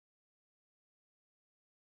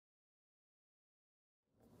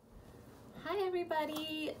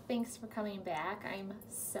everybody, thanks for coming back. I'm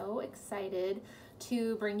so excited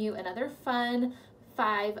to bring you another fun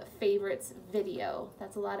 5 favorites video.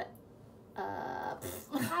 That's a lot of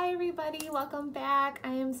hi everybody, welcome back.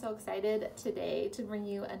 I am so excited today to bring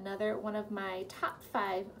you another one of my top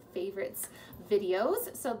 5 favorites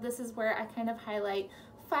videos. So this is where I kind of highlight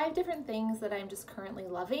 5 different things that I'm just currently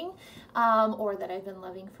loving or that I've been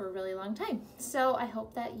loving for a really long time. So I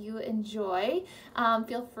hope that you enjoy.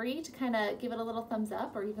 Feel free to kind of give it a little thumbs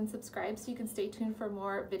up or even subscribe so you can stay tuned for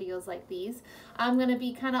more videos like these. I'm going to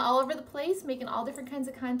be kind of all over the place making all different kinds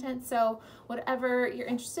of content, so whatever you're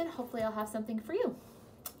interested, hopefully I'll have something for you.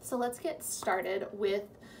 So let's get started with,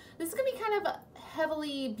 this is going to be kind of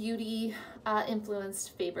heavily beauty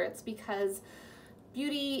influenced favorites, because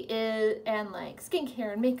beauty is, and like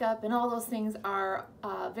skincare and makeup and all those things are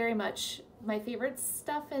very much my favorite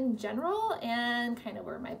stuff in general, and kind of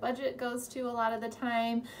where my budget goes to a lot of the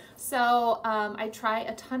time. So I try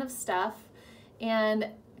a ton of stuff and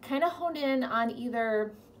kind of honed in on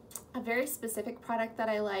either a very specific product that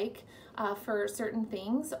I like for certain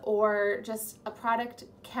things, or just a product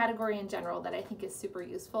category in general that I think is super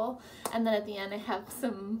useful. And then at the end I have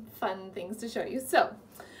some fun things to show you. So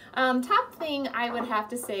top thing I would have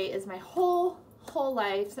to say is my whole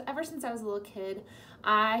life, so ever since I was a little kid,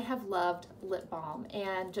 I have loved lip balm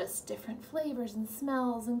and just different flavors and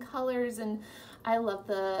smells and colors, and I love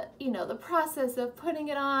the, the process of putting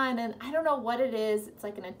it on, and I don't know what it is. It's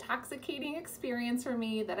like an intoxicating experience for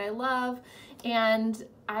me that I love, and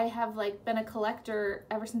I have like been a collector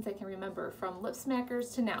ever since I can remember, from lip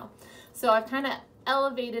smackers to now. So I've kind of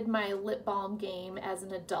elevated my lip balm game as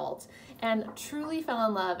an adult and truly fell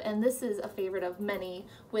in love, and this is a favorite of many,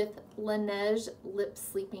 with Lineige Lip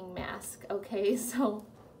Sleeping Mask. Okay, so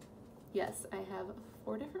yes, I have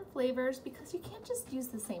 4 different flavors, because you can't just use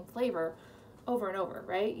the same flavor over and over,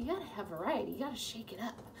 right? You gotta have variety, you gotta shake it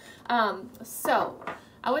up. So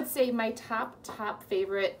I would say my top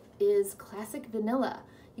favorite is Classic Vanilla.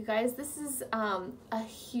 You guys, this is a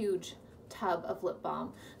huge tub of lip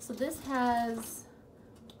balm. So this has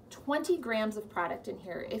 20 grams of product in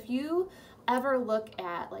here. If you ever look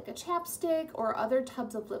at like a chapstick or other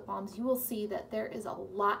tubs of lip balms, you will see that there is a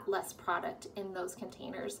lot less product in those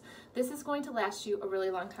containers. This is going to last you a really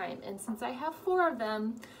long time, and since I have 4 of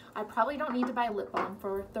them, I probably don't need to buy lip balm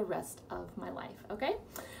for the rest of my life. Okay,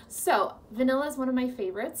 so vanilla is one of my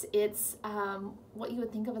favorites. It's what you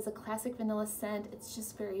would think of as a classic vanilla scent. It's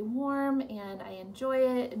just very warm and I enjoy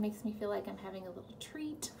it. It makes me feel like I'm having a little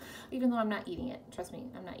treat, even though I'm not eating it. Trust me,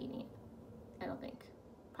 I'm not eating it. I don't think.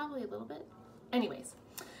 Probably a little bit. Anyways,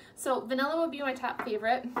 so vanilla would be my top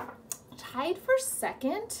favorite. Tied for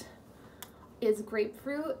second is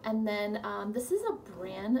grapefruit, and then this is a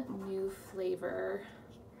brand new flavor.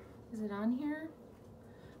 Is it on here?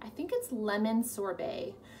 I think it's lemon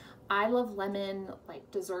sorbet. I love lemon, like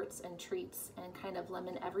desserts and treats and kind of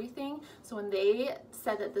lemon everything. So when they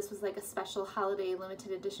said that this was like a special holiday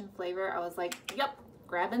limited edition flavor, I was like, yep,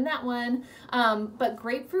 grabbing that one. But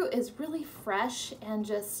grapefruit is really fresh and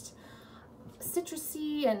just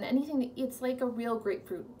citrusy, and anything, it's like a real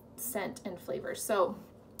grapefruit scent and flavor. So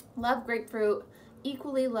love grapefruit,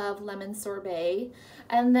 equally love lemon sorbet.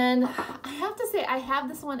 And then I have to say, I have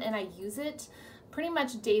this one and I use it pretty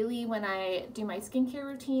much daily when I do my skincare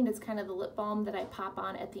routine. It's kind of the lip balm that I pop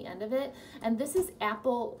on at the end of it. And this is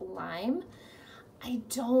apple lime. I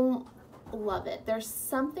don't love it. There's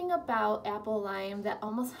something about apple lime that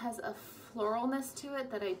almost has a floralness to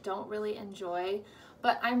it that I don't really enjoy,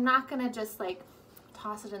 but I'm not gonna just like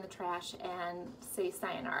toss it in the trash and say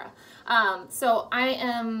sayonara. So I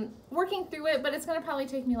am working through it, but it's gonna probably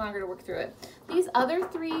take me longer to work through it. These other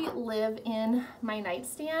 3 live in my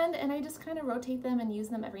nightstand, and I just kind of rotate them and use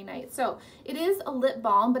them every night. So it is a lip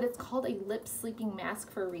balm, but it's called a lip sleeping mask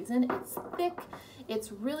for a reason. It's thick,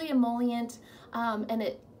 it's really emollient, and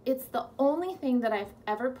it's the only thing that I've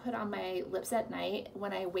ever put on my lips at night.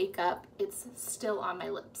 When I wake up, it's still on my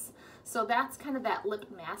lips. So that's kind of that lip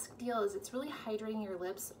mask deal, is it's really hydrating your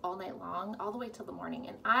lips all night long, all the way till the morning.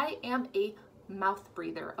 And I am a mouth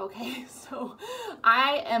breather, okay? So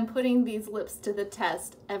I am putting these lips to the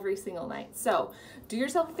test every single night. So do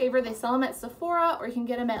yourself a favor. They sell them at Sephora, or you can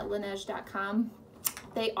get them at Lineige.com.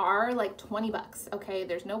 They are like 20 bucks, okay?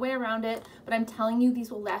 There's no way around it, but I'm telling you, these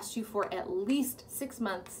will last you for at least 6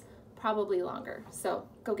 months, probably longer. So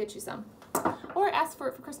go get you some, or ask for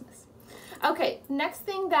it for Christmas. Okay, next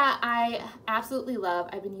thing that I absolutely love,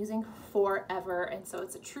 I've been using forever, and so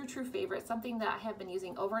it's a true favorite, something that I have been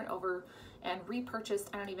using over and over and repurchased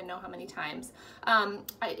I don't even know how many times,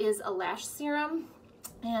 is a lash serum.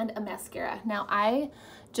 and a mascara. Now I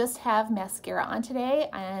just have mascara on today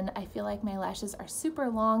and I feel like my lashes are super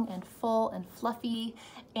long and full and fluffy,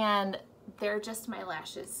 and they're just my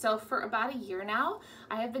lashes. So for about a year now,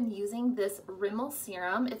 I have been using this Rimmel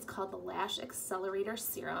serum. It's called the Lash Accelerator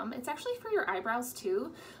Serum. It's actually for your eyebrows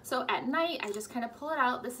too. So at night, I just kind of pull it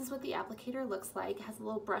out. This is what the applicator looks like. It has a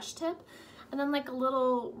little brush tip and then like a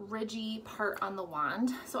little ridgy part on the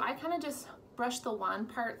wand. So I kind of just brush the wand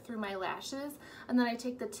part through my lashes, and then I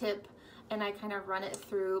take the tip and I kind of run it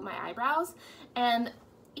through my eyebrows. And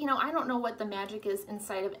you know, I don't know what the magic is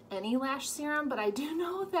inside of any lash serum, but I do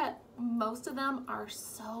know that most of them are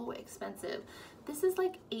so expensive. This is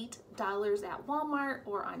like $8 at Walmart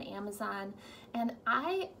or on Amazon, and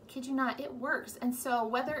I kid you not, it works. And so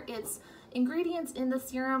whether it's ingredients in the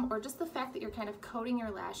serum or just the fact that you're kind of coating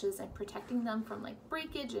your lashes and protecting them from like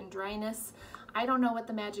breakage and dryness, I don't know what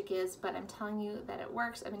the magic is, but I'm telling you that it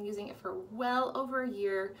works. I've been using it for well over a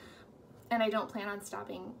year, and I don't plan on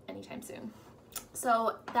stopping anytime soon.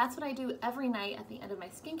 So that's what I do every night at the end of my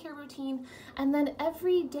skincare routine. And then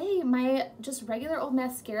every day, my just regular old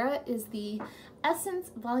mascara is the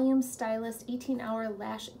Essence Volume Stylist 18-Hour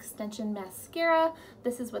Lash Extension Mascara.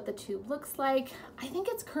 This is what the tube looks like. I think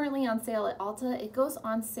it's currently on sale at Ulta. It goes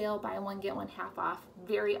on sale buy one, get one half off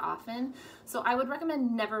very often. So I would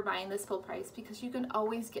recommend never buying this full price because you can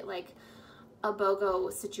always get like a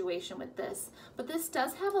BOGO situation with this. But this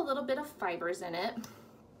does have a little bit of fibers in it.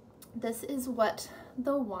 This is what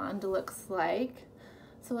the wand looks like.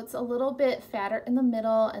 So it's a little bit fatter in the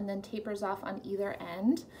middle and then tapers off on either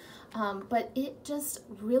end. But it just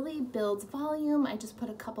really builds volume. I just put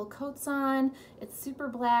a couple coats on. It's super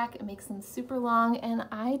black, it makes them super long, and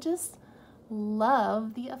I just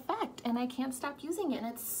love the effect and I can't stop using it. And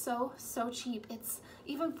it's so, so cheap. It's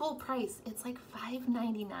even full price. It's like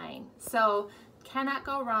 $5.99. So cannot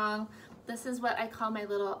go wrong. This is what I call my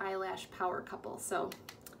little eyelash power couple. So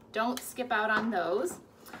don't skip out on those.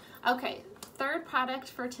 Okay, third product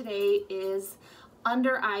for today is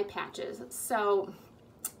under eye patches. So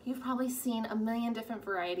you've probably seen a million different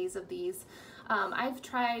varieties of these. I've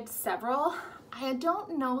tried several. I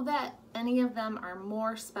don't know that any of them are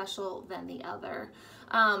more special than the other.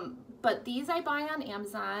 But these I buy on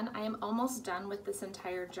Amazon. I am almost done with this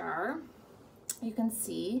entire jar. You can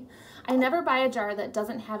see. I never buy a jar that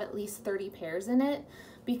doesn't have at least 30 pairs in it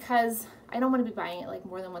because I don't want to be buying it like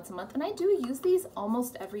more than once a month. And I do use these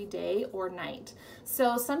almost every day or night.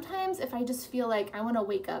 So sometimes if I just feel like I want to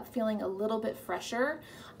wake up feeling a little bit fresher,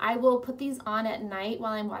 I will put these on at night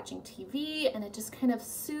while I'm watching TV, and it just kind of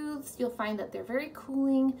soothes. You'll find that they're very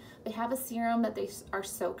cooling. They have a serum that they are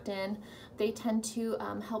soaked in. They tend to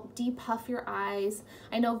help depuff your eyes.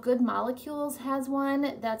 I know Good Molecules has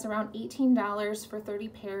one that's around $18 for 30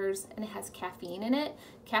 pairs, and it has caffeine in it.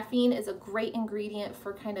 Caffeine is a great ingredient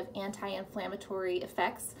for kind of anti-inflammatory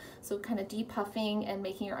effects, so kind of depuffing and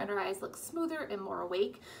making your under eyes look smoother and more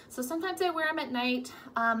awake. So sometimes I wear them at night.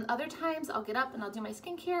 Other times I'll get up and I'll do my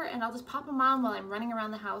skincare and I'll just pop them on while I'm running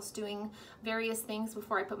around the house doing various things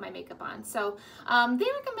before I put my makeup on. So they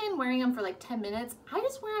recommend wearing them for like 10 minutes. I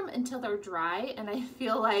just wear them until they're dry and I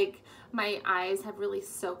feel like my eyes have really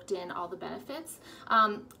soaked in all the benefits.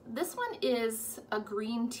 This one is a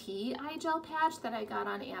green tea eye gel patch that I got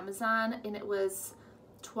on Amazon, and it was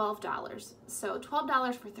 $12. So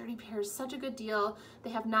 $12 for 30 pairs, such a good deal.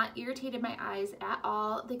 They have not irritated my eyes at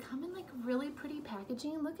all. They come in like really pretty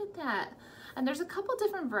packaging. Look at that. And there's a couple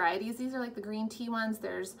different varieties. These are like the green tea ones.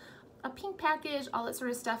 There's a pink package, all that sort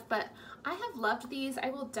of stuff, but I have loved these. I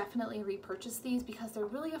will definitely repurchase these because they're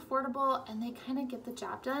really affordable and they kind of get the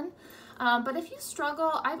job done. But if you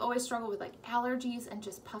struggle, I've always struggled with like allergies and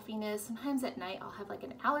just puffiness. Sometimes at night I'll have like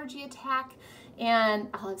an allergy attack and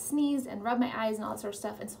I'll have sneeze and rub my eyes and all that sort of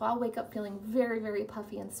stuff, and so I'll wake up feeling very, very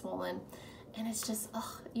puffy and swollen, and it's just,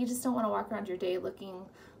 you just don't want to walk around your day looking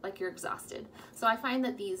like you're exhausted. So I find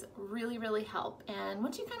that these really, really help, and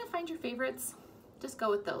once you kind of find your favorites, just go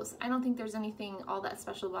with those. I don't think there's anything all that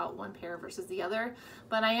special about one pair versus the other,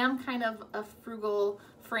 but I am kind of a frugal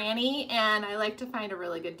Franny and I like to find a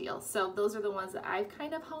really good deal. So those are the ones that I've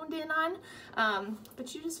kind of honed in on,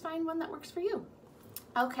 but you just find one that works for you.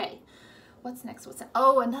 Okay, what's next? What's that?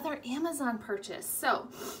 Oh, another Amazon purchase. So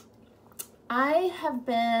I have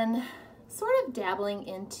been sort of dabbling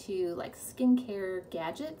into like skincare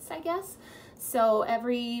gadgets, I guess. So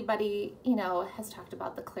everybody, you know, has talked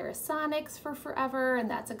about the Clarisonics for forever, and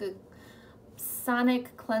that's a good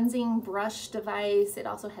sonic cleansing brush device. It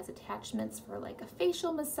also has attachments for like a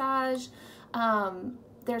facial massage.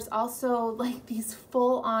 There's also like these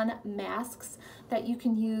full-on masks that you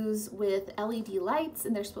can use with LED lights,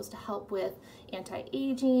 and they're supposed to help with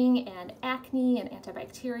anti-aging and acne and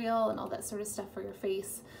antibacterial and all that sort of stuff for your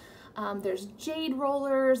face. There's jade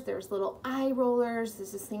rollers, there's little eye rollers,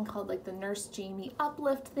 there's this thing called like the Nurse Jamie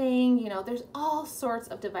uplift thing, you know, there's all sorts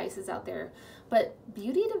of devices out there, but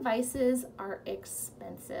beauty devices are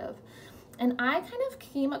expensive. And I kind of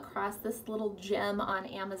came across this little gem on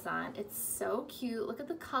Amazon. It's so cute, look at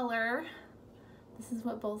the color. This is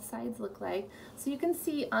what both sides look like. So you can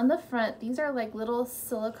see on the front, these are like little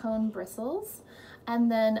silicone bristles.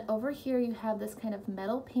 And then over here you have this kind of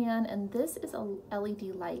metal pan, and this is a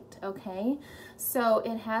LED light, okay? So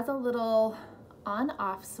it has a little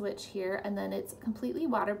on-off switch here, and then it's completely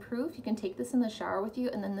waterproof. You can take this in the shower with you,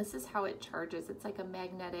 and then this is how it charges. It's like a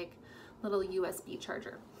magnetic little USB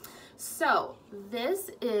charger. So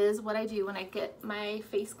this is what I do when I get my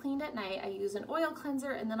face cleaned at night. I use an oil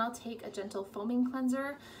cleanser, and then I'll take a gentle foaming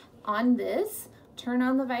cleanser on this, turn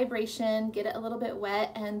on the vibration, get it a little bit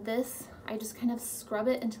wet, and this, I just kind of scrub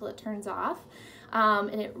it until it turns off.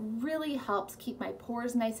 And it really helps keep my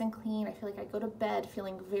pores nice and clean. I feel like I go to bed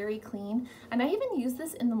feeling very clean. And I even use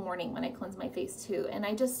this in the morning when I cleanse my face too. And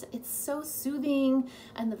it's so soothing,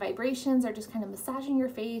 and the vibrations are just kind of massaging your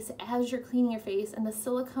face as you're cleaning your face. And the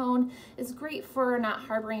silicone is great for not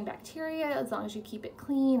harboring bacteria as long as you keep it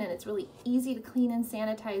clean. And it's really easy to clean and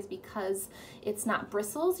sanitize because it's not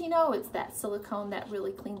bristles, you know, it's that silicone that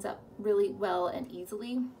really cleans up really well and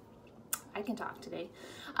easily. I can talk today.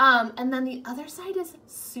 And then the other side is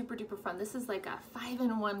super duper fun. This is like a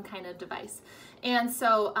 5-in-1 kind of device. And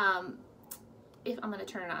so if I'm gonna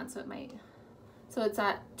turn it on, so it's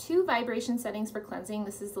got 2 vibration settings for cleansing.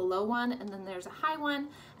 This is the low one, and then there's a high one.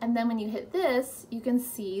 And then when you hit this, you can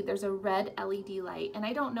see there's a red LED light. And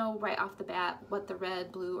I don't know right off the bat what the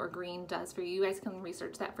red, blue, or green does for you. You guys can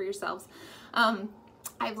research that for yourselves.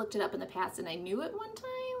 I've looked it up in the past and I knew it one time,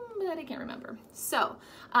 but I can't remember. So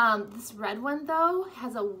this red one though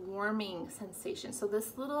has a warming sensation. So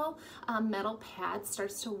this little metal pad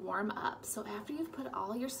starts to warm up. So after you've put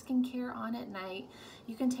all your skincare on at night,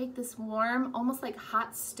 you can take this warm, almost like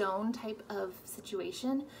hot stone type of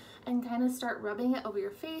situation and kind of start rubbing it over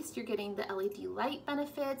your face. You're getting the LED light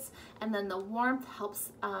benefits, and then the warmth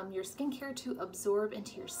helps your skincare to absorb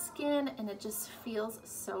into your skin, and it just feels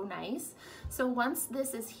so nice. So once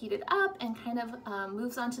this is heated up and kind of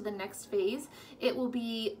moves on to the next phase, it will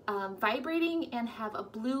be vibrating and have a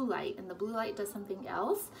blue light, and the blue light does something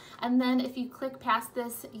else. And then if you click past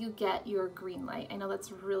this, you get your green light. I know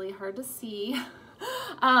that's really hard to see.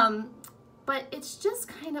 But it's just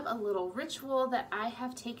kind of a little ritual that I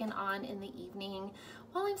have taken on in the evening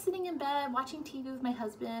while I'm sitting in bed watching TV with my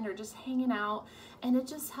husband or just hanging out, and it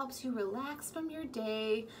just helps you relax from your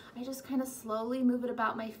day. I just kind of slowly move it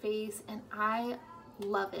about my face, and I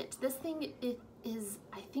love it. This thing, it is,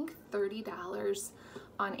 I think, $30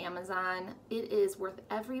 on Amazon. It is worth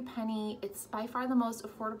every penny. It's by far the most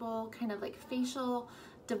affordable kind of like facial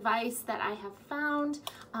device that I have found.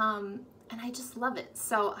 And I just love it.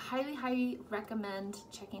 So highly, highly recommend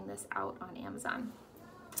checking this out on Amazon.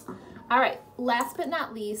 All right, last but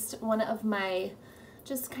not least, one of my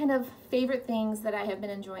just kind of favorite things that I have been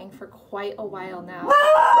enjoying for quite a while now.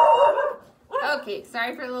 Okay,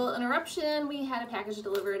 sorry for a little interruption. We had a package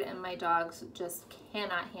delivered and my dogs just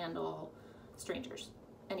cannot handle strangers.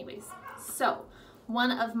 Anyways, so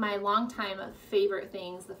one of my longtime favorite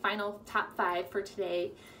things, the final top 5 for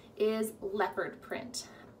today, is Leopard Print.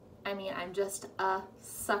 I mean, I'm just a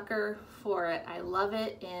sucker for it. I love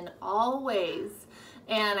it in all ways,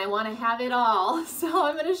 and I want to have it all. So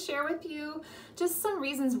I'm going to share with you just some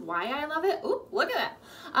reasons why I love it. Ooh, look at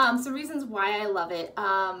that. Some reasons why I love it.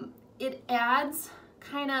 It adds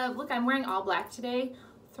kind of, look, I'm wearing all black today.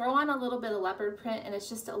 Throw on a little bit of leopard print and it's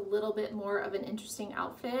just a little bit more of an interesting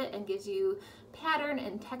outfit and gives you pattern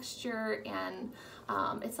and texture, and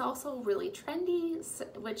it's also really trendy,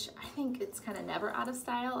 which I think it's kind of never out of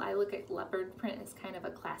style. I look at leopard print as kind of a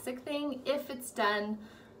classic thing if it's done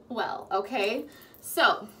well, okay?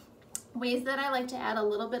 So ways that I like to add a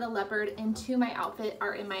little bit of leopard into my outfit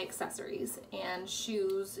are in my accessories and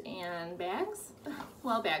shoes and bags.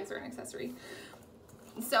 Well, bags are an accessory.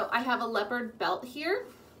 So I have a leopard belt here.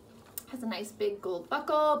 Has a nice big gold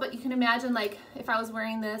buckle, but you can imagine like if I was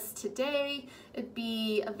wearing this today, it'd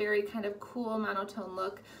be a very kind of cool monotone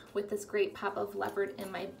look with this great pop of leopard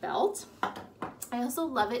in my belt. I also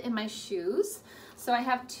love it in my shoes. So I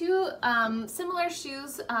have 2 similar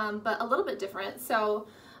shoes, but a little bit different. So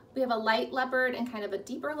we have a light leopard and kind of a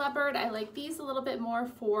deeper leopard. I like these a little bit more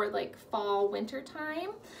for like fall, winter time.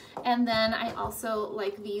 And then I also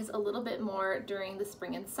like these a little bit more during the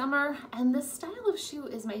spring and summer. And this style of shoe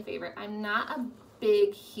is my favorite. I'm not a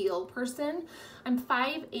big heel person. I'm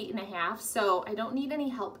 5'8½", so I don't need any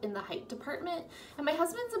help in the height department. And my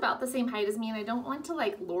husband's about the same height as me, and I don't want to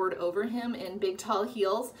like lord over him in big tall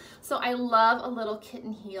heels. So I love a little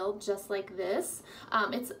kitten heel just like this.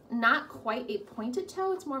 It's not quite a pointed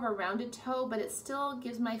toe, it's more of a rounded toe, but it still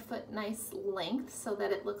gives my foot nice length so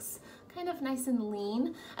that it looks kind of nice and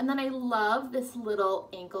lean. And then I love this little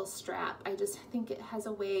ankle strap. I just think it has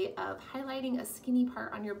a way of highlighting a skinny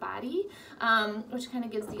part on your body, which kind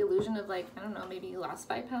of gives the illusion of like, I don't know, maybe you lost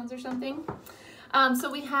 5 pounds or something.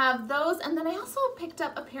 So we have those, and then I also picked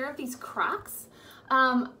up a pair of these Crocs.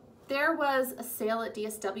 There was a sale at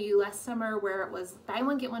DSW last summer where it was buy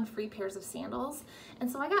one get one free pairs of sandals, and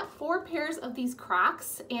so I got 4 pairs of these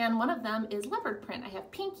Crocs, and one of them is leopard print. I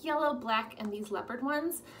have pink, yellow, black, and these leopard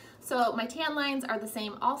ones. So my tan lines are the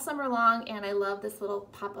same all summer long, and I love this little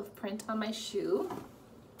pop of print on my shoe.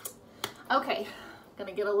 Okay,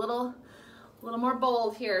 gonna get a little more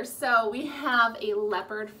bold here. So we have a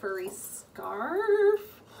leopard furry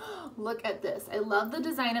scarf. Look at this. I love the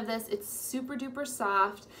design of this. It's super duper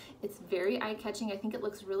soft. It's very eye-catching. I think it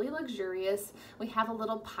looks really luxurious. We have a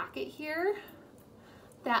little pocket here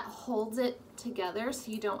that holds it together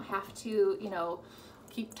so you don't have to, you know,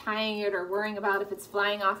 keep tying it or worrying about if it's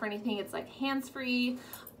flying off or anything. It's like hands-free,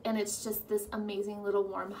 and it's just this amazing little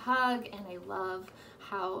warm hug, and I love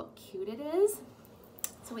how cute it is.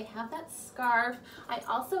 So we have that scarf. I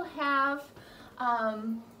also have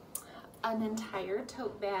an entire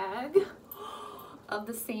tote bag of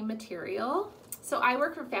the same material. So I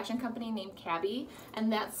work for a fashion company named Cabby,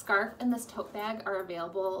 and that scarf and this tote bag are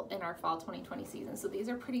available in our fall 2020 season. So these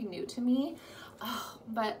are pretty new to me. Oh,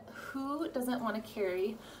 but who doesn't want to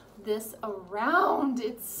carry this around?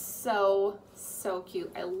 It's so, so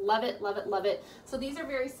cute. I love it, love it, love it. So these are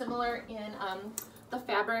very similar in the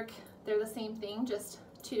fabric. They're the same thing, just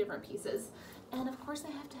 2 different pieces. And of course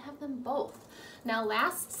I have to have them both. Now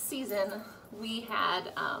last season we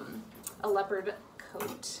had a leopard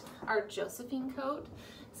coat, our Josephine coat.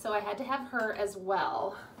 So I had to have her as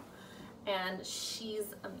well. And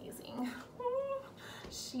she's amazing.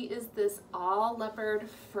 She is this all leopard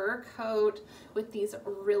fur coat with these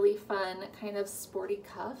really fun kind of sporty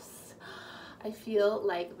cuffs. I feel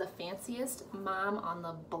like the fanciest mom on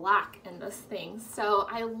the block in this thing. So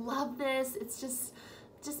I love this. It's just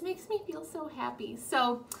makes me feel so happy.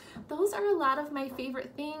 So those are a lot of my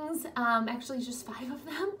favorite things. Actually just 5 of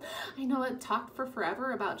them. I know it talked for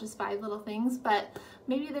forever about just 5 little things, but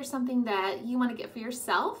maybe there's something that you want to get for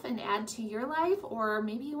yourself and add to your life, or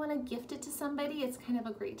maybe you want to gift it to somebody. It's kind of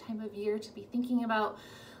a great time of year to be thinking about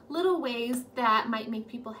little ways that might make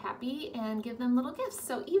people happy and give them little gifts.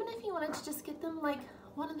 So even if you wanted to just get them like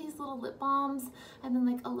one of these little lip balms and then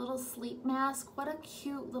like a little sleep mask, what a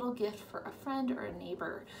cute little gift for a friend or a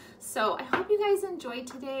neighbor. So I hope you guys enjoyed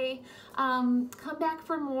today. Come back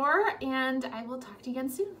for more, and I will talk to you again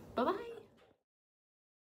soon. Bye-bye.